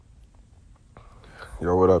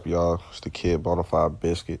Yo, what up, y'all? It's the Kid Bonafide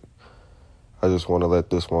Biscuit. I just want to let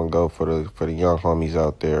this one go for the young homies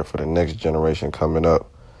out there, for the next generation coming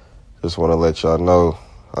up. Just want to let y'all know,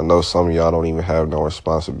 I know some of y'all don't even have no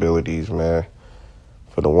responsibilities, man.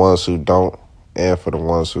 For the ones who don't, and for the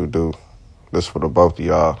ones who do, this for the both of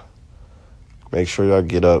y'all. Make sure y'all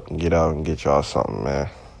get up and get out and get y'all something, man.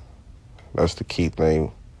 That's the key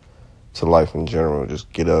thing to life in general.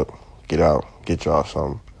 Just get up, get out, get y'all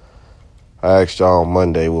something. I asked y'all on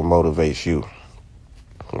Monday what motivates you.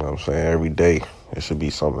 You know what I'm saying? Every day, it should be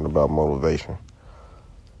something about motivation.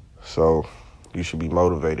 So, you should be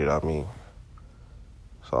motivated, I mean.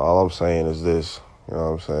 So, all I'm saying is this, you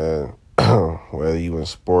know what I'm saying? Whether you in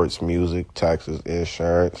sports, music, taxes,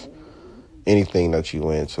 insurance, anything that you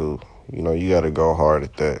into, you got to go hard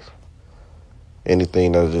at that.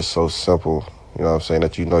 Anything that's just so simple, you know what I'm saying,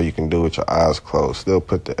 that you can do with your eyes closed. Still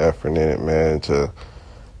put the effort in it, man, to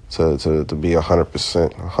be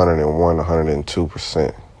 100%, 101,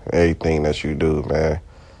 102%. Everything that you do, man.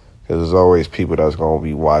 Because there's always people that's going to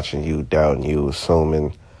be watching you, doubting you,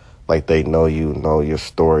 assuming like they know you, know your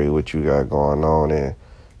story, what you got going on. And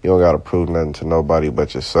you don't got to prove nothing to nobody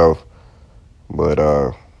but yourself. But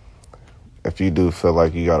if you do feel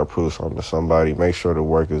like you got to prove something to somebody, make sure the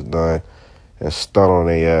work is done and stunt on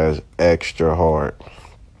their ass extra hard.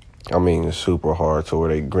 I mean, super hard to where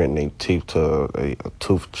they gritting their teeth to a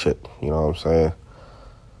tooth chip. You know what I'm saying?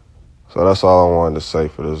 So that's all I wanted to say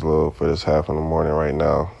for this half in the morning right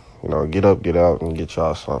now. Get up, get out, and get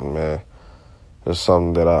y'all something, man. It's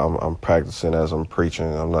something that I'm practicing as I'm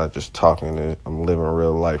preaching. I'm not just talking it. I'm living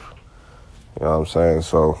real life. You know what I'm saying?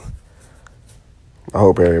 So I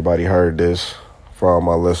hope everybody heard this. For all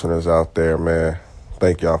my listeners out there, man,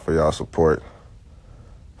 thank y'all for y'all support.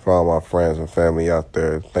 For all my friends and family out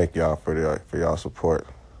there, thank y'all for y'all support.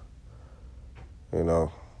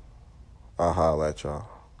 I'll holler at y'all.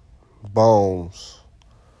 Bones.